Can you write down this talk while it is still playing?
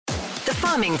The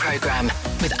Farming Programme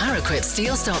with Araquip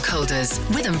Steel Stockholders,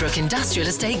 Withambrook Industrial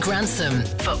Estate, Grantham.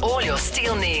 For all your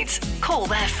steel needs, call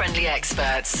their friendly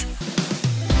experts.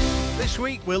 This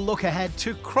week we'll look ahead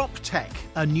to Croptec,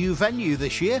 a new venue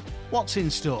this year. What's in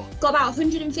store? Got about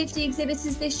 150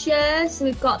 exhibitors this year, so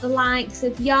we've got the likes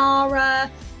of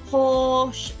Yara,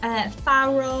 Horsch,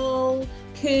 Farrell,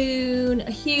 Kuhn,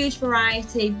 a huge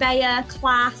variety, Bayer,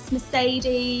 Class,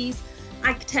 Mercedes,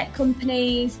 ag-tech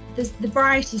companies. The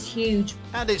variety's huge.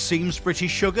 And it seems British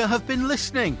Sugar have been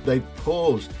listening. They've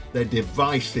paused their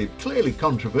divisive, clearly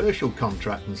controversial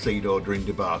contract and seed ordering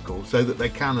debacle so that they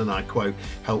can, and I quote,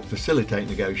 help facilitate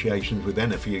negotiations with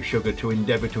NFU Sugar to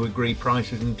endeavour to agree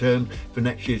prices and terms for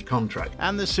next year's contract.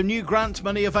 And there's some new grant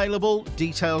money available.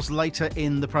 Details later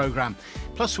in the programme.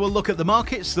 Plus we'll look at the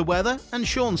markets, the weather, and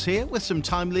Sean's here with some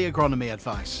timely agronomy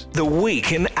advice. The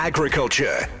Week in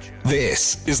Agriculture.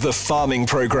 This is the Farming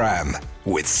Programme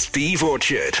with Steve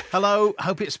Orchard. Hello,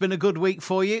 hope it's been a good week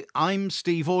for you. I'm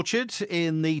Steve Orchard.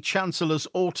 In the Chancellor's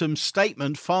autumn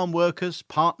statement, farm workers,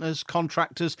 partners,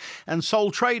 contractors and sole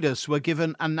traders were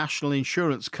given a national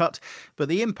insurance cut, but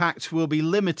the impact will be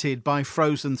limited by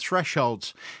frozen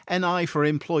thresholds. NI for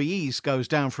employees goes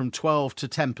down from 12 to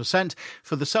 10%.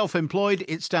 For the self-employed,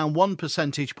 it's down 1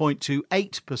 percentage point to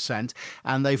 8%,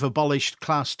 and they've abolished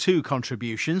Class 2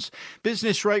 contributions.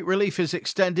 Business rate relief is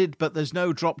extended, but there's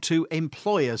no drop to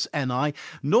employers' NI,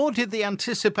 nor did the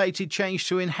anticipated change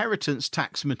to inheritance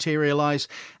tax materialise,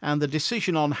 and the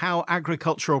decision on how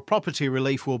agricultural property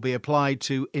relief will be applied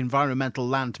to environmental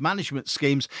land management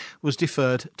schemes was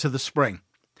deferred to the spring.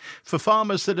 For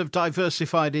farmers that have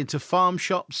diversified into farm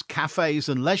shops, cafes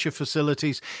and leisure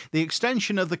facilities, the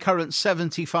extension of the current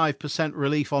 75%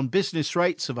 relief on business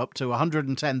rates of up to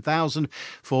 $110,000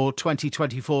 for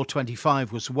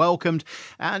 2024-25 was welcomed.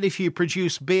 And if you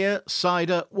produce beer,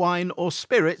 cider, wine or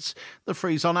spirits, the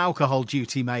freeze on alcohol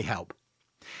duty may help.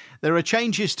 There are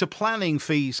changes to planning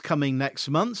fees coming next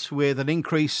month, with an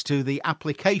increase to the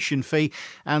application fee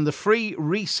and the free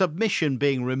resubmission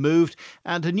being removed,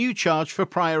 and a new charge for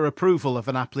prior approval of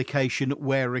an application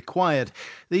where required.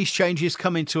 These changes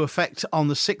come into effect on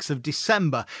the 6th of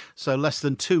December, so less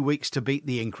than 2 weeks to beat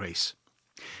the increase.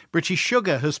 British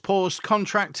Sugar has paused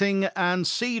contracting and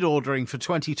seed ordering for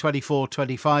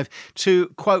 2024-25 to,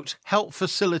 quote, help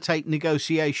facilitate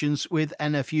negotiations with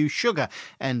NFU Sugar,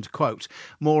 end quote.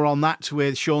 More on that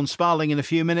with Sean Sparling in a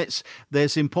few minutes.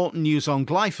 There's important news on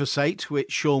glyphosate,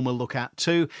 which Sean will look at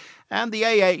too. And the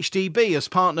AHDB has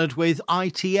partnered with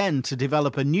ITN to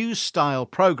develop a news-style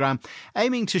programme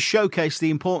aiming to showcase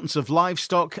the importance of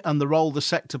livestock and the role the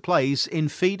sector plays in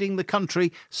feeding the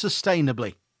country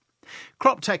sustainably.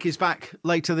 Croptec is back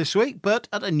later this week, but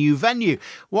at a new venue.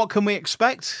 What can we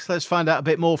expect? Let's find out a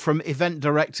bit more from event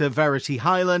director Verity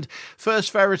Highland.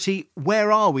 First, Verity,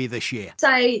 where are we this year?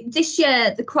 So this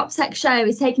year, the Croptec show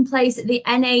is taking place at the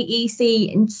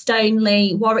NAEC in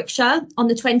Stoneleigh, Warwickshire, on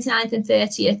the 29th and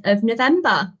 30th of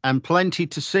November. And plenty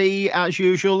to see, as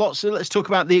usual. Let's talk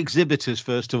about the exhibitors,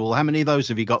 first of all. How many of those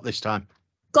have you got this time?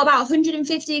 Got about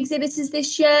 150 exhibitors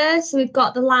this year. So we've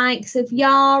got the likes of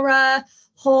Yara,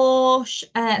 Horsch,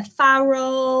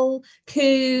 Farrell,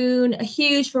 Kuhn, a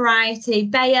huge variety,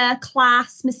 Bayer,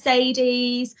 Class,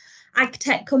 Mercedes,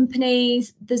 ag-tech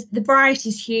companies. The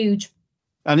variety's huge.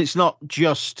 And it's not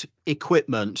just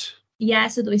equipment. Yeah,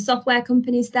 so there'll be software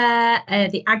companies there,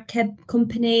 the ag-tech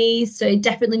companies, so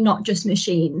definitely not just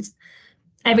machines.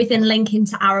 Everything linking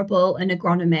to arable and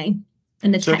agronomy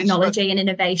and the technology and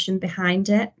innovation behind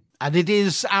it. And it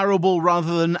is arable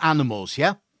rather than animals,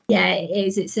 yeah? Yeah, it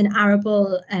is. It's an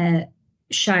arable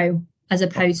show as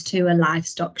opposed to a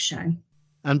livestock show.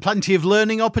 And plenty of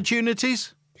learning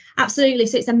opportunities? Absolutely.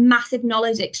 So it's a massive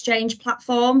knowledge exchange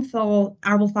platform for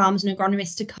arable farmers and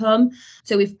agronomists to come.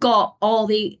 So we've got all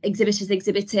the exhibitors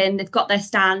exhibiting, they've got their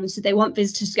stands, so they want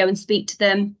visitors to go and speak to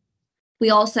them. We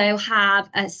also have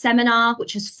a seminar,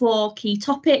 which has 4 key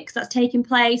topics that's taking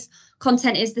place.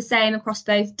 Content is the same across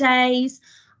both days.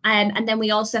 And then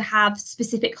we also have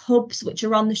specific hubs which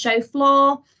are on the show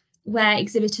floor where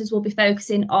exhibitors will be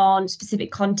focusing on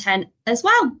specific content as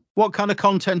well. What kind of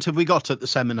content have we got at the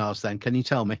seminars then? Can you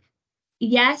tell me?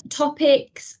 Yes,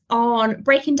 topics on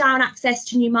breaking down access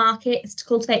to new markets to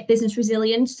cultivate business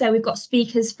resilience. So we've got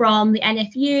speakers from the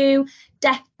NFU,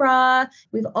 DEFRA.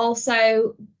 We've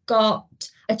also got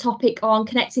a topic on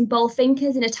connecting bold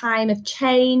thinkers in a time of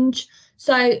change.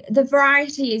 So the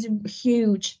variety is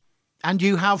huge. And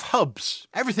you have hubs.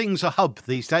 Everything's a hub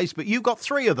these days, but you've got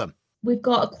 3 of them. We've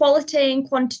got a quality and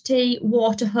quantity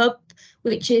water hub,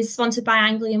 which is sponsored by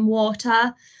Anglian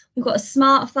Water. We've got a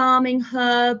smart farming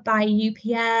hub by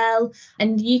UPL,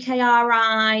 and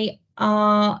UKRI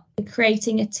are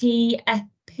creating a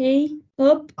TFP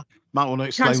hub. Might want to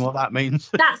explain what that means.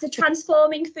 That's a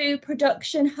transforming food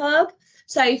production hub.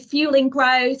 So fueling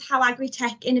growth, how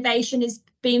agri-tech innovation is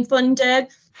being funded.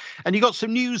 And you got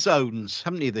some new zones,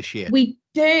 haven't you, this year? We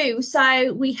do.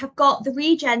 So we have got the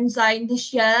regen zone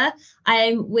this year,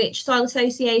 which Soil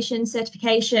Association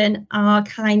certification are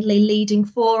kindly leading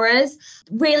for us.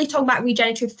 Really talking about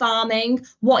regenerative farming.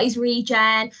 What is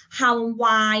regen? How and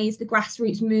why is the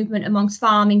grassroots movement amongst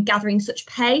farming gathering such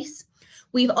pace?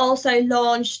 We've also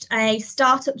launched a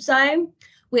startup zone,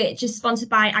 which is sponsored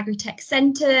by agri-tech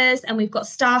centres, and we've got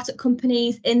startup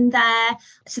companies in there.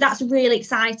 So that's really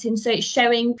exciting. So it's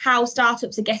showing how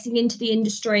startups are getting into the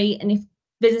industry, and if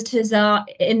visitors are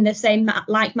in the same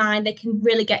like mind, they can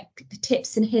really get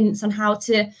tips and hints on how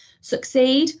to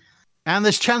succeed. And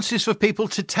there's chances for people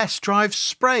to test drive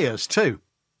sprayers too.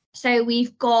 So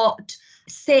we've got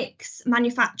 6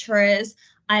 manufacturers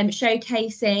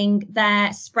showcasing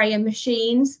their sprayer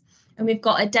machines. And we've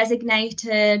got a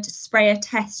designated sprayer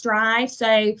test drive.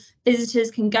 So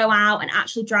visitors can go out and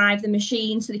actually drive the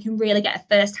machine so they can really get a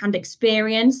first-hand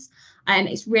experience.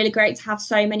 It's really great to have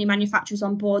so many manufacturers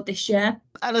on board this year.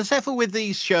 And as ever with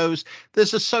these shows,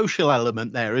 there's a social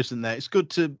element there, isn't there? It's good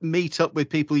to meet up with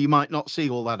people you might not see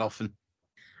all that often.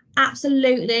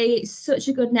 Absolutely. It's such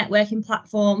a good networking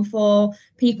platform for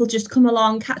people just come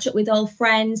along, catch up with old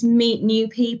friends, meet new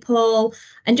people,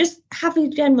 and just have a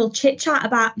general chit chat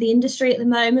about the industry at the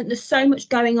moment. There's so much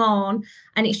going on,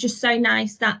 and it's just so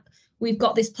nice that we've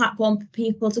got this platform for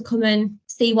people to come and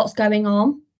see what's going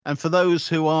on. And for those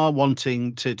who are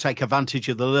wanting to take advantage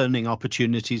of the learning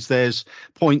opportunities, there's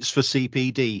points for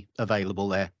CPD available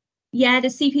there. Yeah, the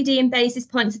CPD and basis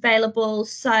points available.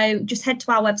 So just head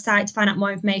to our website to find out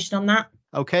more information on that.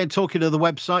 OK, and talking of the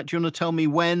website, do you want to tell me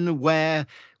when, where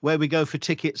we go for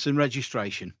tickets and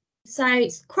registration? So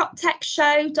it's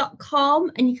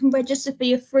croptecshow.com, and you can register for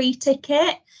your free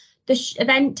ticket. The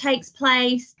event takes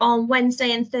place on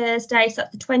Wednesday and Thursday, so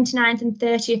that's the 29th and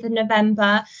 30th of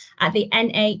November at the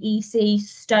NAEC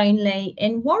Stoneleigh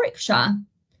in Warwickshire.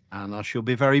 And I shall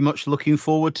be very much looking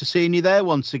forward to seeing you there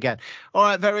once again. All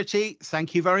right, Verity,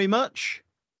 thank you very much.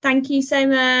 Thank you so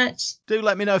much. Do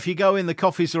let me know if you go in. The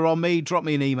coffees are on me. Drop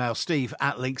me an email,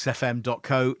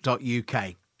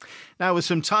 steve@linksfm.co.uk. Now, with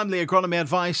some timely agronomy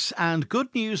advice and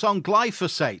good news on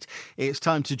glyphosate, it's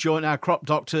time to join our crop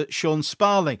doctor, Sean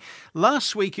Sparling.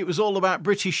 Last week, it was all about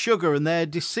British Sugar and their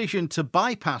decision to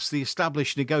bypass the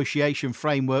established negotiation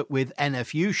framework with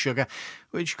NFU Sugar,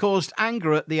 which caused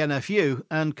anger at the NFU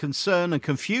and concern and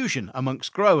confusion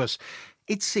amongst growers.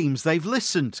 It seems they've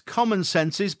listened. Common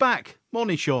sense is back.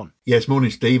 Morning, Sean. Yes,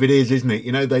 morning, Steve. It is, isn't it?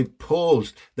 You know, they've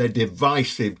paused their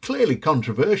divisive, clearly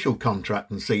controversial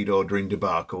contract and seed ordering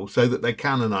debacle so that they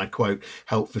can, and I quote,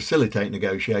 help facilitate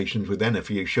negotiations with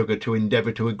NFU Sugar to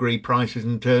endeavour to agree prices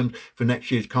and terms for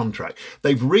next year's contract.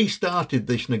 They've restarted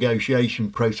this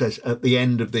negotiation process at the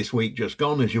end of this week just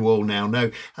gone, as you all now know,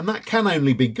 and that can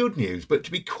only be good news. But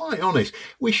to be quite honest,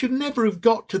 we should never have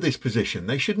got to this position.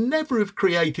 They should never have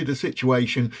created a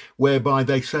situation whereby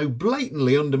they so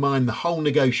blatantly undermine the whole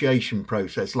negotiation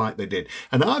process like they did.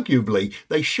 And arguably,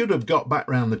 they should have got back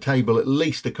round the table at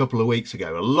least a couple of weeks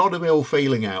ago. A lot of ill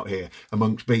feeling out here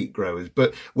amongst beet growers,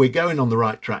 but we're going on the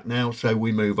right track now, so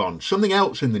we move on. Something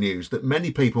else in the news that many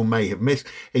people may have missed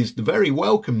is the very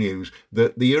welcome news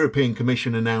that the European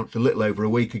Commission announced a little over a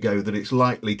week ago that it's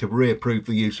likely to reapprove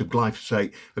the use of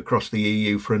glyphosate across the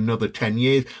EU for another 10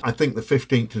 years. I think the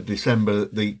 15th of December,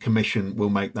 the Commission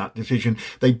will make that decision.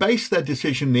 They base their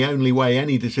decision the only way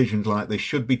any decisions like this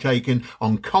should be taken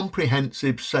on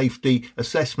comprehensive safety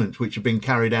assessments which have been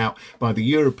carried out by the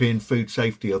European Food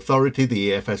Safety Authority,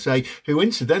 the EFSA, who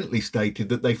incidentally stated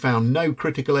that they found no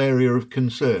critical area of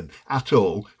concern at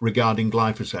all regarding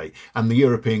glyphosate, and the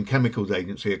European Chemicals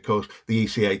Agency, of course, the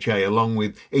ECHA, along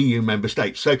with EU member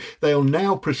states. So they'll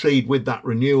now proceed with that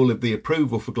renewal of the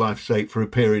approval for glyphosate for a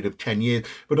period of 10 years,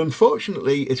 but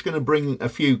unfortunately it's going to bring a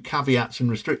few caveats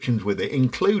and restrictions with it,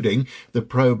 including the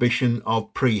prohibition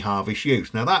of pre-harvest use.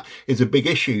 Now that is a big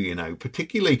issue, you know,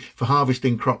 particularly for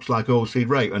harvesting crops like oilseed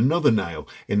rape, another nail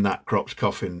in that crop's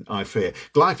coffin, I fear.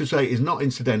 Glyphosate is not,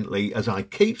 incidentally, as I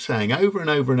keep saying over and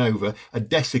over and over, a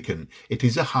desiccant. It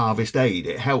is a harvest aid.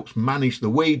 It helps manage the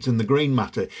weeds and the green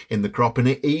matter in the crop, and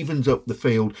it evens up the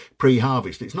field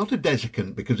pre-harvest. It's not a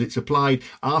desiccant because it's applied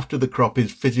after the crop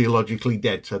is physiologically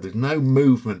dead, so there's no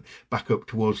movement back up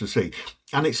towards the seed.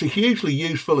 And it's a hugely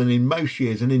useful and in most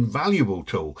years an invaluable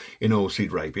tool in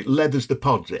oilseed rape. It leathers the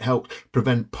pods, it helps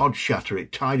prevent pod shatter,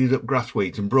 it tidies up grass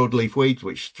weeds and broadleaf weeds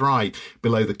which thrive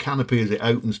below the canopy as it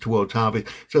opens towards harvest.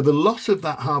 So the loss of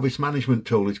that harvest management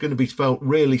tool is going to be felt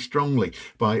really strongly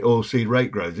by oilseed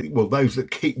rape growers. Well, those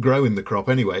that keep growing the crop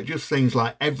anyway. It just seems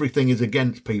like everything is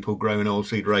against people growing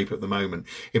oilseed rape at the moment.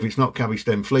 If it's not cabbage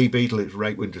stem flea beetle, it's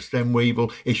rape winter stem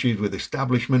weevil, issues with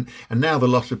establishment, and now the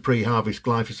loss of pre-harvest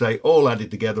glyphosate, all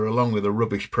added together along with a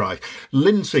rubbish price.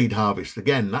 Linseed harvest,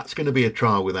 again, that's going to be a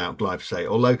trial without glyphosate,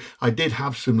 although I did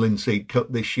have some linseed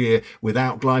cut this year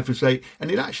without glyphosate,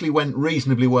 and it actually went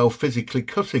reasonably well physically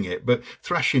cutting it, but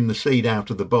thrashing the seed out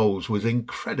of the bolls was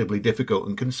incredibly difficult,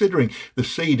 and considering the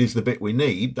seed is the bit we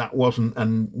need, that wasn't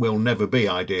and will never be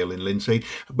ideal in linseed.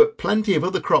 But plenty of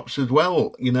other crops as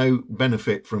well,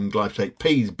 benefit from glyphosate: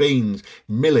 peas, beans,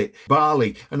 millet,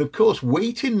 barley, and of course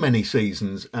wheat in many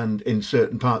seasons. And in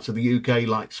certain parts of the UK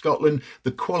like Scotland,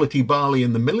 the quality barley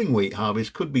in the milling wheat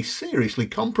harvest could be seriously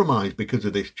compromised because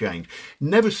of this change.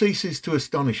 Never ceases to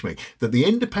astonish me that the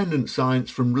independent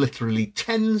science from literally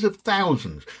tens of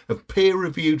thousands of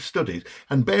peer-reviewed studies,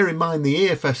 and bear in mind the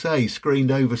EFSA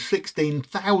screened over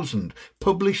 16,000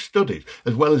 published studies,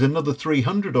 as well as another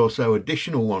 300 or so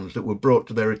additional ones that were brought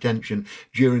to their attention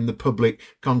during the public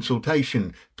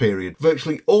consultation period.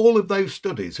 Virtually all of those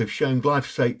studies have shown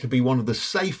glyphosate to be one of the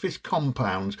safest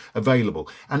compounds available,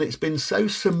 and it's been so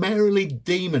summarily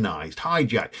demonised,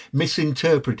 hijacked,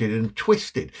 misinterpreted and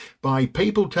twisted by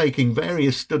people taking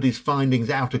various studies' findings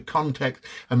out of context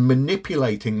and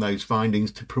manipulating those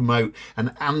findings to promote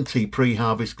an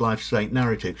anti-pre-harvest glyphosate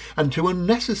narrative, and to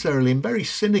unnecessarily and very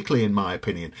cynically, in my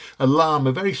opinion, alarm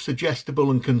a very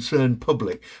suggestible and concerned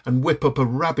public and whip up a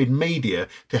rabid media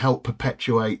to help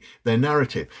perpetuate their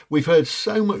narrative. We've heard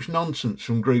so much nonsense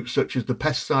from groups such as the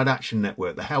Pesticide Action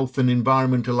Network, the Health and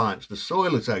Environment Alliance, the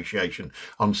Soil Association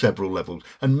on several levels,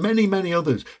 and many, many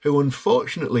others who,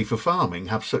 unfortunately for farming,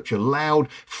 have such a loud,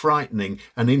 frightening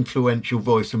and influential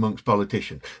voice amongst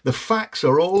politicians. The facts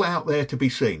are all out there to be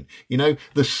seen.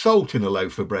 The salt in a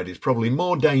loaf of bread is probably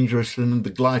more dangerous than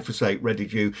the glyphosate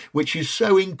residue, which is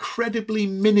so incredibly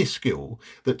minuscule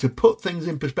that, to put things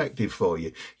in perspective for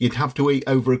you, you'd have to eat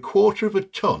over 1/4 of a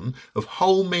tonne of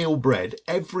wholemeal bread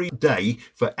every day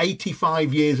for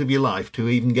 85 years of your life to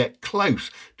even get close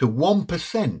to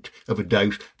 1% of a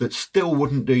dose that still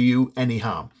wouldn't do you any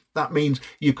harm. That means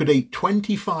you could eat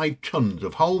 25 tonnes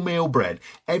of wholemeal bread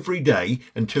every day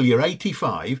until you're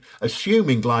 85,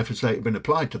 assuming glyphosate had been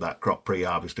applied to that crop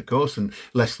pre-harvest, of course, and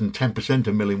less than 10%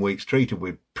 of milling wheat's treated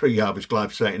with pre-harvest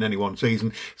glyphosate in any one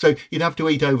season. So you'd have to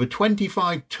eat over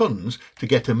 25 tonnes to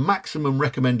get a maximum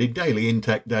recommended daily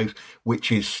intake dose,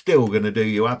 which is still going to do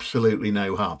you absolutely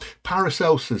no harm.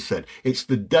 Paracelsus said, it's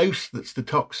the dose that's the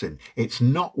toxin. It's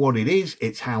not what it is,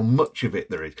 it's how much of it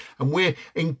there is. And we're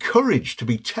encouraged to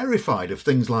be terrified of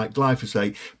things like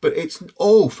glyphosate, but it's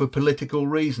all for political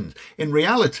reasons. In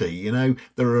reality,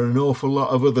 there are an awful lot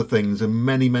of other things, and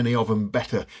many, many of them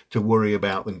better to worry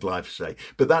about than glyphosate.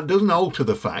 But that doesn't alter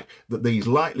the fact that these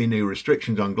likely new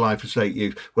restrictions on glyphosate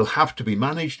use will have to be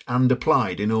managed and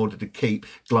applied in order to keep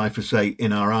glyphosate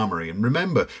in our armoury. And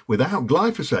remember, without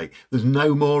glyphosate, there's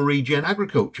no more regen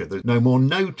agriculture. There's no more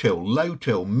no-till,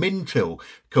 low-till, min-till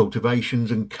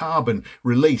cultivations, and carbon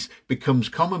release becomes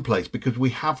commonplace because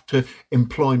we have to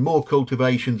employ more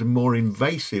cultivations and more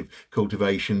invasive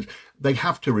cultivations. They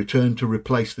have to return to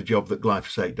replace the job that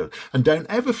glyphosate does. And don't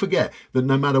ever forget that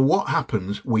no matter what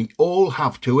happens, we all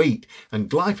have to eat. And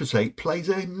glyphosate plays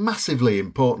a massively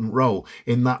important role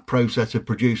in that process of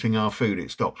producing our food.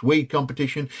 It stops weed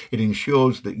competition, it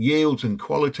ensures that yields and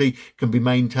quality can be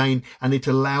maintained, and it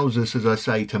allows us, as I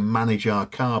say, to manage our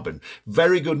carbon.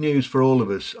 Very good news for all of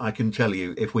us, I can tell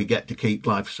you, if we get to keep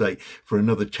glyphosate for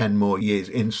another 10 more years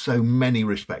in so many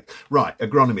respects. Right,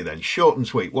 agronomy then, short and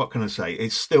sweet. What can I say?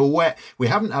 It's still wet. We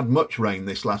haven't had much rain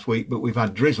this last week, but we've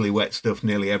had drizzly wet stuff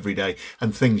nearly every day,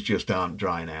 and things just aren't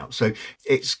drying out. So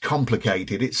it's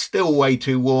complicated. It's still way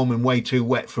too warm and way too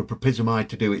wet for propyzamide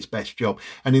to do its best job.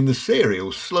 And in the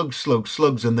cereals,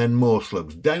 slugs, and then more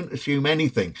slugs. Don't assume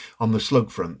anything on the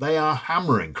slug front. They are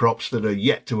hammering crops that are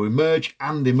yet to emerge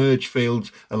and emerge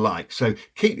fields alike. So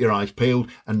keep your eyes peeled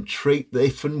and treat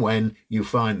if and when you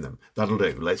find them. That'll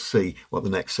do. Let's see what the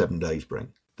next 7 days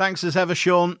bring. Thanks as ever,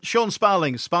 Sean. Sean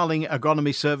Sparling, Sparling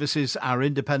Agronomy Services, our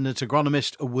independent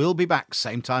agronomist, will be back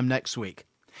same time next week.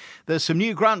 There's some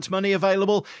new grant money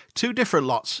available, 2 different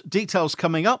lots. Details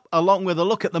coming up, along with a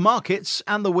look at the markets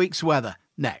and the week's weather.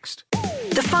 Next.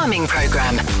 The Farming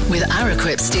Programme with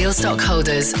Araquip Steel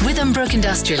Stockholders, Withambrook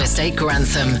Industrial Estate,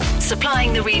 Grantham,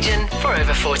 supplying the region for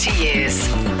over 40 years.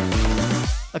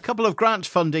 A couple of grant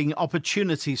funding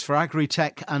opportunities for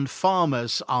agri-tech and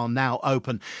farmers are now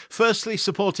open. Firstly,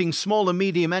 supporting small and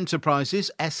medium enterprises,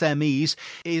 SMEs,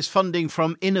 is funding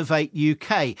from Innovate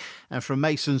UK. And from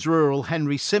Masons Rural,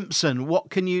 Henry Simpson. What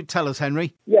can you tell us,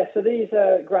 Henry? Yeah, so these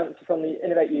grants are from the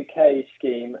Innovate UK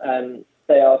scheme.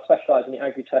 They are specialised in the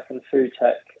agri-tech and food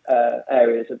tech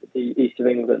areas of the east of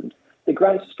England. The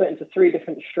grants are split into three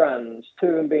different strands, two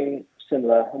of them being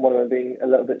similar and one of them being a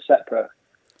little bit separate.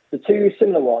 The two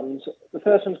similar ones, the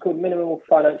first one's called Minimal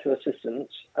Financial Assistance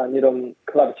and the other one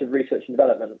Collaborative Research and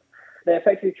Development. They're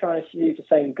effectively trying to achieve the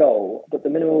same goal, but the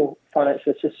Minimal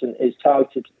Financial Assistance is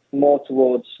targeted more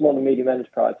towards small and medium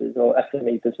enterprises or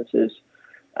SME businesses,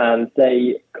 and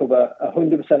they cover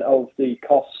 100% of the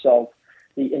costs of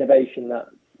the innovation that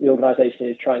the organisation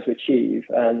is trying to achieve,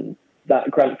 and that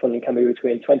grant funding can be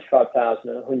between $25,000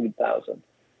 and $100,000.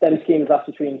 Them schemes last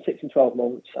between 6 and 12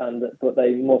 months, but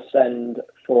they must end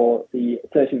for the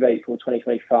 30th of April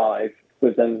 2025,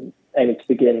 with them aiming to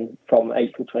begin from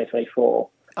April 2024.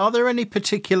 Are there any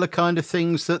particular kind of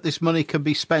things that this money can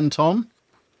be spent on?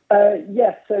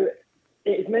 Yes, so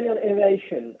it's mainly on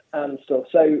innovation and stuff.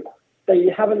 So they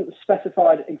haven't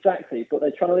specified exactly, but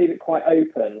they're trying to leave it quite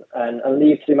open and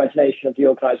leave to the imagination of the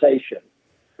organisation.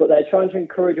 But they're trying to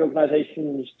encourage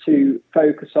organisations to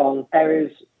focus on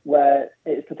areas where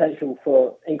it's potential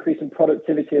for increasing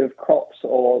productivity of crops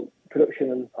or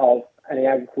production of any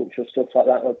agricultural stuff like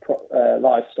that, or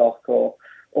livestock or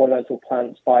ornamental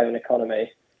plants, bioeconomy.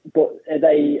 But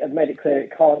they have made it clear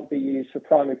it can't be used for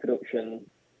primary production,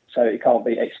 so it can't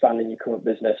be expanding your current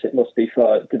business. It must be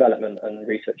for development and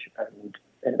research and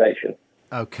innovation.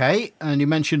 OK, and you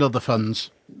mentioned other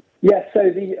funds. Yes, so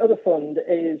the other fund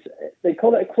is, they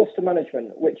call it a cluster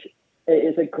management, which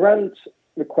is a grant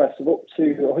request of up to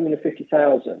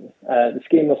 $150,000. The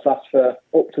scheme must last for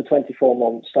up to 24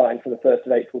 months, starting from the 1st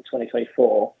of April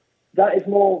 2024. That is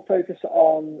more focused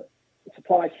on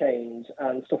supply chains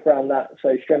and stuff around that,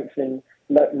 so strengthening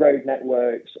road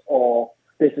networks or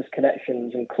business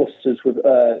connections and clusters with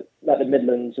like the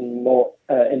Midlands and more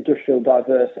industrial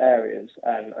diverse areas,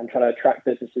 and trying to attract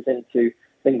businesses into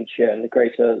Lincolnshire and the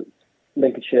greater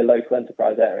Lincolnshire local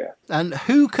enterprise area. And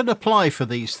who can apply for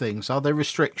these things? Are there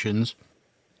restrictions?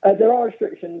 There are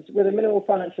restrictions. With a minimal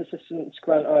financial assistance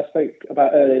grant I spoke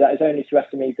about earlier, that is only to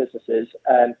SME businesses,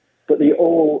 but the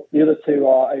other two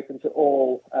are open to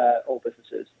all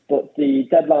businesses. But the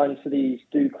deadlines for these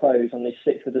do close on the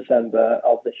 6th of December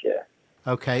of this year.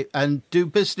 OK, and do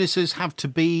businesses have to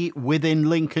be within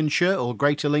Lincolnshire or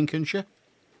Greater Lincolnshire?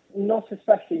 Not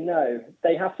especially, no.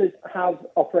 They have to have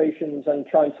operations and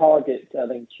try and target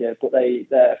Lincolnshire, but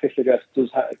their official address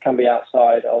can be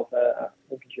outside of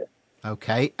Lincolnshire.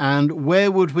 OK, and where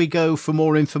would we go for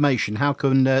more information? How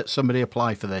can somebody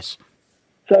apply for this?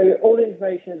 So all the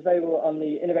information is available on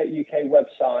the Innovate UK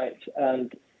website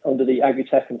and under the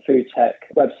Agri-Tech and Food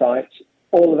Tech website.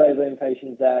 All available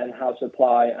information is there and how to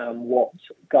apply and what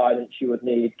guidance you would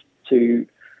need to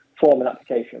form an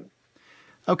application.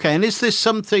 OK, and is this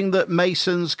something that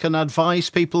Masons can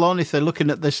advise people on if they're looking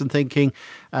at this and thinking,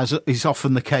 as is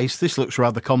often the case, this looks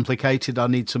rather complicated, I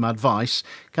need some advice?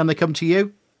 Can they come to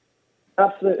you?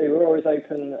 Absolutely, we're always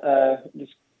open.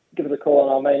 Just give us a call on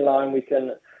our main line. We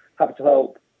can happy to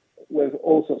help with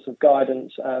all sorts of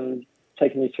guidance and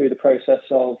taking you through the process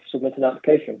of submitting an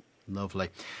application. Lovely.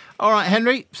 All right,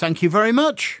 Henry, thank you very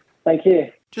much. Thank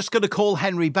you. Just going to call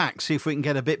Henry back, see if we can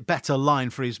get a bit better line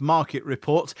for his market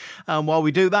report. And while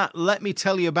we do that, let me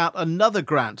tell you about another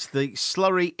grant, the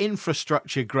Slurry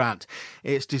Infrastructure Grant.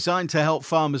 It's designed to help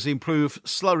farmers improve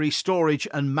slurry storage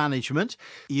and management.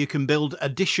 You can build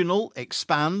additional,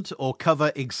 expand or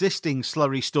cover existing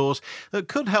slurry stores that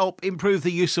could help improve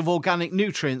the use of organic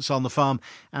nutrients on the farm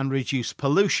and reduce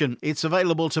pollution. It's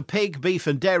available to pig, beef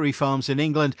and dairy farms in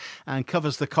England and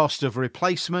covers the cost of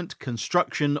replacement,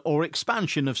 construction or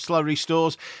expansion of slurry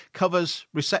stores, covers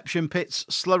reception pits,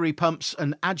 slurry pumps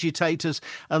and agitators,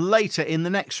 and later in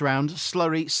the next round,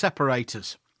 slurry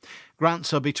separators.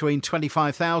 Grants are between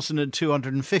 £25,000 and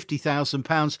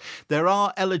 £250,000. There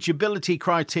are eligibility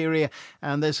criteria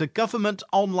and there's a government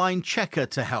online checker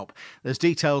to help. There's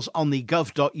details on the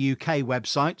gov.uk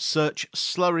website. Search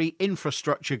Slurry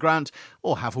Infrastructure Grant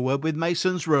or have a word with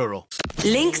Masons Rural.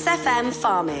 Links FM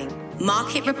Farming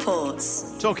Market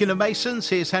Reports. Talking to Masons,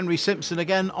 here's Henry Simpson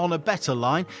again on a better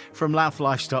line from Louth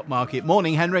Livestock Market.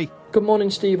 Morning, Henry. Good morning,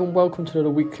 Steve, and welcome to another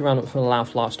weekly roundup from the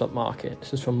Louth Livestock Market.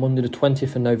 This is from Monday the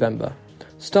 20th of November.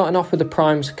 Starting off with the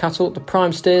prime cattle, the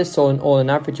prime steers sold an all-in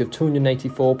average of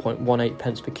 284.18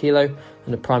 pence per kilo,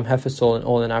 and the prime heifers sold an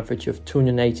all-in average of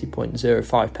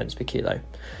 280.05 pence per kilo.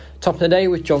 Top of the day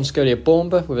with John Scully of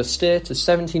Bournemouth with a steer to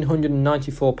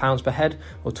 £1,794 per head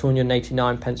or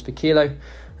 289 pence per kilo.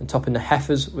 And topping the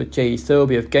heifers with J.E.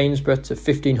 Thirlby of Gainsborough to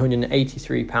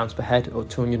 £1,583 per head or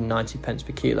 290 pence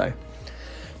per kilo.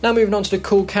 Now moving on to the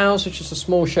cool cows, which is a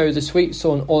small show this week,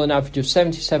 saw an all-in average of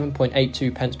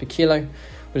 77.82 pence per kilo,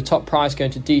 with the top price going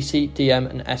to DC, DM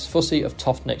and S Fussy of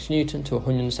Toft Next Newton to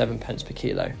 107 pence per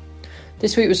kilo.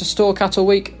 This week was a store cattle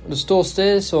week. The store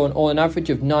steers saw an all-in average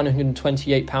of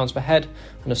 £928 per head,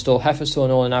 and the store heifers saw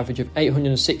an all-in average of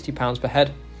 £860 per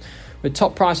head. With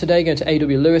top price today going to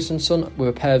A.W. Lewis & Son with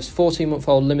a pair of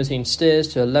 14-month-old limousine steers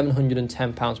to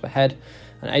 £1,110 per head,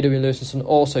 and A.W. Lewis & Son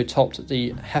also topped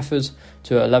the heifers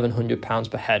to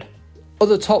 £1,100 per head.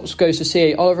 Other tops goes to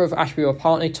C.A. Oliver of Ashby or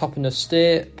Partney, topping the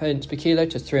steer pence per kilo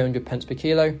to 300 pence per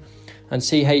kilo, and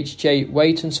C.H.J.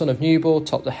 Waite & Son of Newbold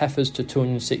topped the heifers to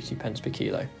 260 pence per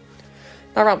kilo.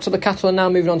 Now wrapped up the cattle and now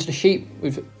moving on to the sheep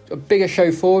with a bigger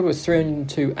show forward with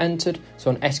 302 entered, so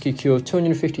an SQQ of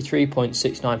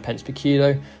 253.69 pence per kilo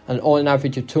and an all-in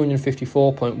average of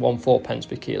 254.14 pence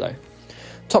per kilo.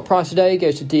 Top price today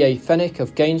goes to D.A. Fenwick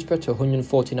of Gainsborough to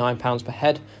 £149 per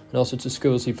head, and also to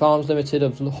Scrivelsley Farms Limited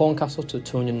of Horncastle to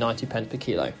 290 pence per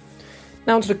kilo.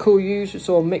 Now onto the cool ewes, we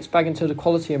saw a mixed bag in terms of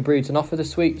quality and breeds on offer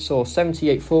this week. Saw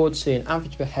 78 forwards see an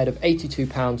average per head of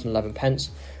 £82.11,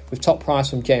 with top price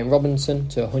from J. Robinson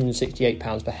to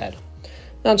 £168 per head.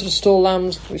 Now to the store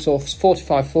lambs, we saw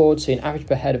 45 forwards see an average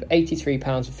per head of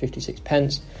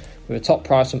 £83.56, with a top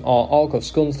price from R. Ogg of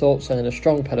Scunthorpe selling a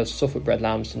strong pair of Suffolk bred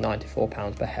lambs to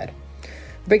 £94 per head.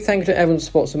 A big thank you to everyone who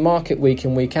supports the market week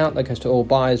in week out. That goes to all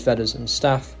buyers, vendors and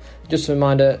staff. Just a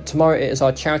reminder, tomorrow it is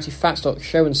our charity fat stock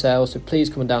show and sale, so please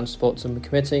come down to support the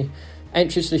committee.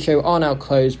 Entries to the show are now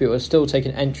closed, but we're still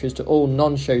taking entries to all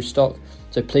non-show stock,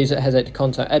 so please don't hesitate to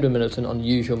contact Edward Middleton on the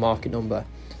usual market number.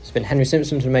 It's been Henry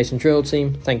Simpson from the Mason Drill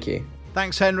Team. Thank you.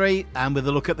 Thanks, Henry. And with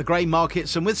a look at the grain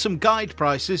markets and with some guide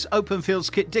prices, Openfield's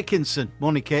Kit Dickinson.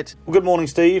 Morning, Kit. Well, good morning,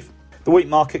 Steve. The wheat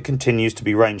market continues to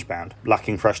be range-bound,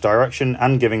 lacking fresh direction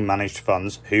and giving managed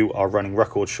funds, who are running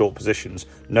record short positions,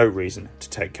 no reason to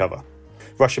take cover.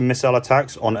 Russian missile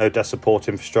attacks on Odessa port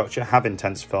infrastructure have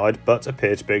intensified but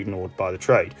appear to be ignored by the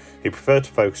trade, who prefer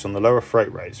to focus on the lower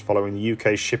freight rates following the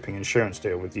UK's shipping insurance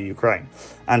deal with the Ukraine,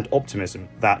 and optimism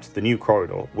that the new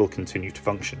corridor will continue to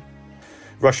function.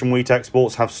 Russian wheat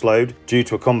exports have slowed due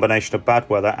to a combination of bad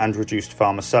weather and reduced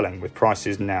farmer selling, with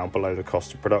prices now below the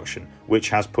cost of production, which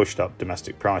has pushed up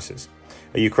domestic prices.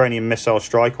 A Ukrainian missile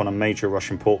strike on a major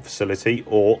Russian port facility,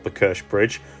 or the Kerch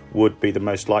Bridge, would be the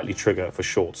most likely trigger for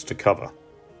shorts to cover.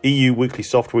 EU weekly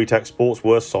soft wheat exports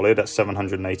were solid at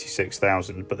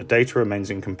 786,000, but the data remains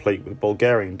incomplete, with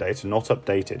Bulgarian data not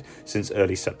updated since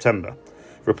early September.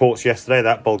 Reports yesterday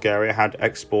that Bulgaria had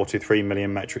exported 3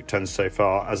 million metric tonnes so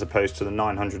far, as opposed to the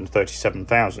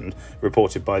 937,000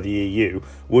 reported by the EU,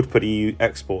 would put EU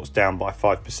exports down by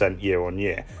 5% year on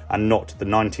year, and not the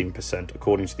 19%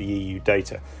 according to the EU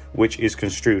data, which is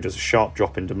construed as a sharp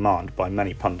drop in demand by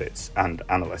many pundits and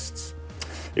analysts.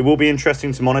 It will be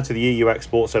interesting to monitor the EU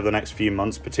exports over the next few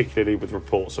months, particularly with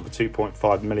reports of a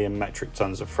 2.5 million metric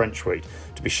tonnes of French wheat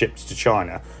to be shipped to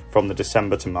China from the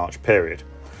December to March period.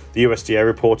 The USDA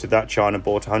reported that China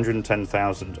bought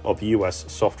 110,000 of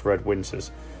US soft red winters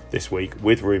this week,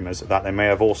 with rumours that they may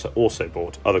have also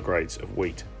bought other grades of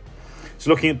wheat. So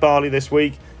looking at barley this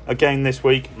week, again this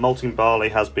week, malting barley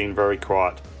has been very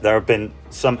quiet. There have been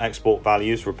some export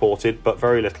values reported, but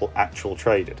very little actual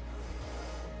traded.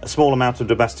 A small amount of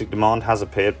domestic demand has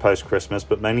appeared post-Christmas,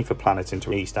 but mainly for Planet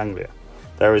into East Anglia.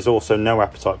 There is also no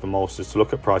appetite for maltsters to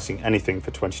look at pricing anything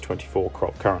for 2024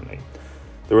 crop currently.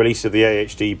 The release of the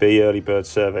AHDB Early Bird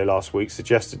Survey last week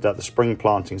suggested that the spring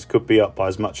plantings could be up by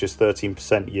as much as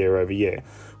 13% year over year,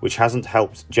 which hasn't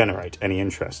helped generate any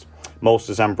interest.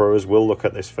 Maltsters and brewers will look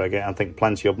at this figure and think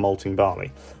plenty of malting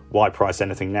barley. Why price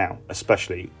anything now,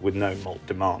 especially with no malt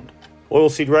demand?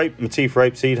 Oilseed rape, Matif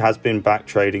rapeseed, has been back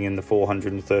trading in the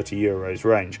 €430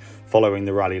 range, following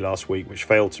the rally last week, which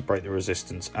failed to break the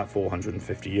resistance at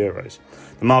 €450.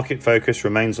 The market focus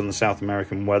remains on the South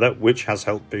American weather, which has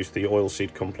helped boost the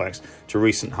oilseed complex to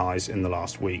recent highs in the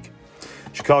last week.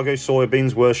 Chicago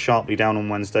soybeans were sharply down on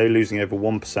Wednesday, losing over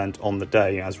 1% on the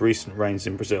day, as recent rains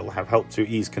in Brazil have helped to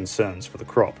ease concerns for the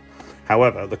crop.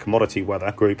 However, the Commodity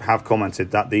Weather Group have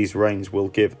commented that these rains will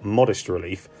give modest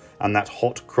relief and that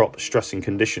hot crop stressing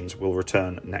conditions will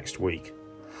return next week.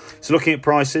 So looking at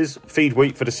prices, feed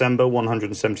wheat for December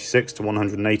 176 to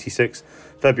 186,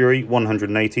 February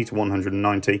 180 to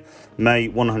 190, May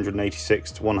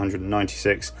 186 to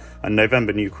 196, and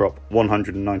November new crop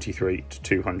 193 to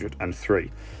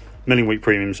 203. Milling wheat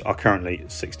premiums are currently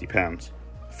 £60.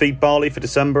 Feed barley for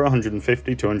December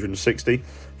 150 to 160,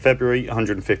 February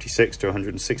 156 to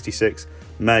 166,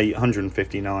 May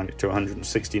 159 to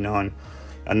 169,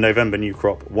 and November new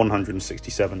crop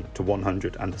 167 to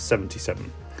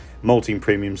 177. Malting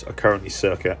premiums are currently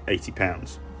circa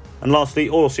 £80. And lastly,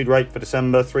 oilseed rape for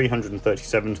December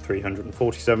 337 to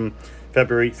 347,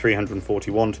 February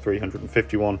 341 to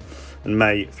 351, and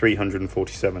May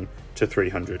 347 to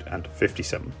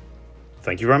 357.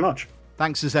 Thank you very much.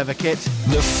 Thanks as ever, Kit.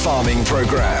 The Farming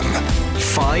Programme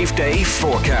 5-day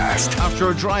forecast.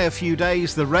 After a drier few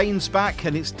days, the rain's back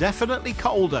and it's definitely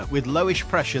colder with lowish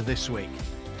pressure this week.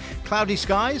 Cloudy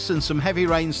skies and some heavy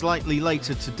rains likely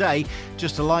later today,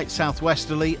 just a light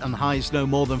southwesterly and highs no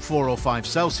more than 4 or 5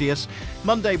 Celsius.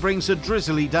 Monday brings a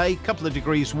drizzly day, couple of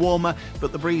degrees warmer,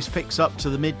 but the breeze picks up to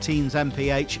the mid-teens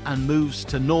mph and moves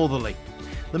to northerly.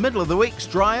 The middle of the week's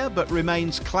drier but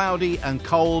remains cloudy and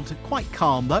cold, quite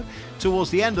calm though.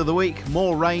 Towards the end of the week,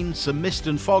 more rain, some mist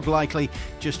and fog likely,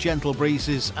 just gentle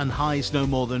breezes and highs no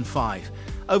more than 5.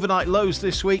 Overnight lows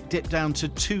this week dip down to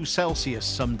 2 Celsius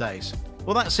some days.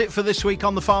 Well, that's it for this week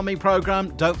on the Farming Programme.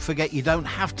 Don't forget you don't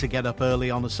have to get up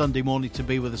early on a Sunday morning to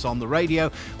be with us on the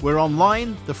radio. We're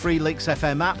online, the free Links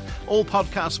FM app, all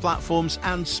podcast platforms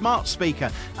and smart speaker.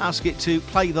 Ask it to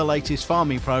play the latest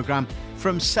Farming Programme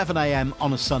from 7 a.m.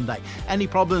 on a Sunday. Any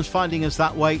problems finding us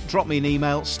that way, drop me an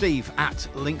email,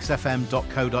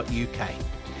 steve@linksfm.co.uk.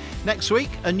 Next week,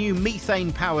 a new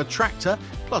methane-powered tractor,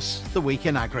 plus the Week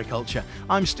in Agriculture.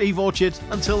 I'm Steve Orchard.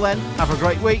 Until then, have a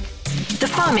great week. The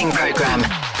Farming Programme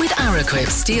with Agroquip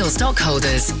steel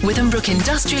stockholders, Withambrook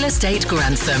Industrial Estate,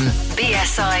 Grantham.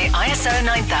 BSI ISO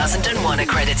 9001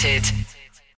 accredited.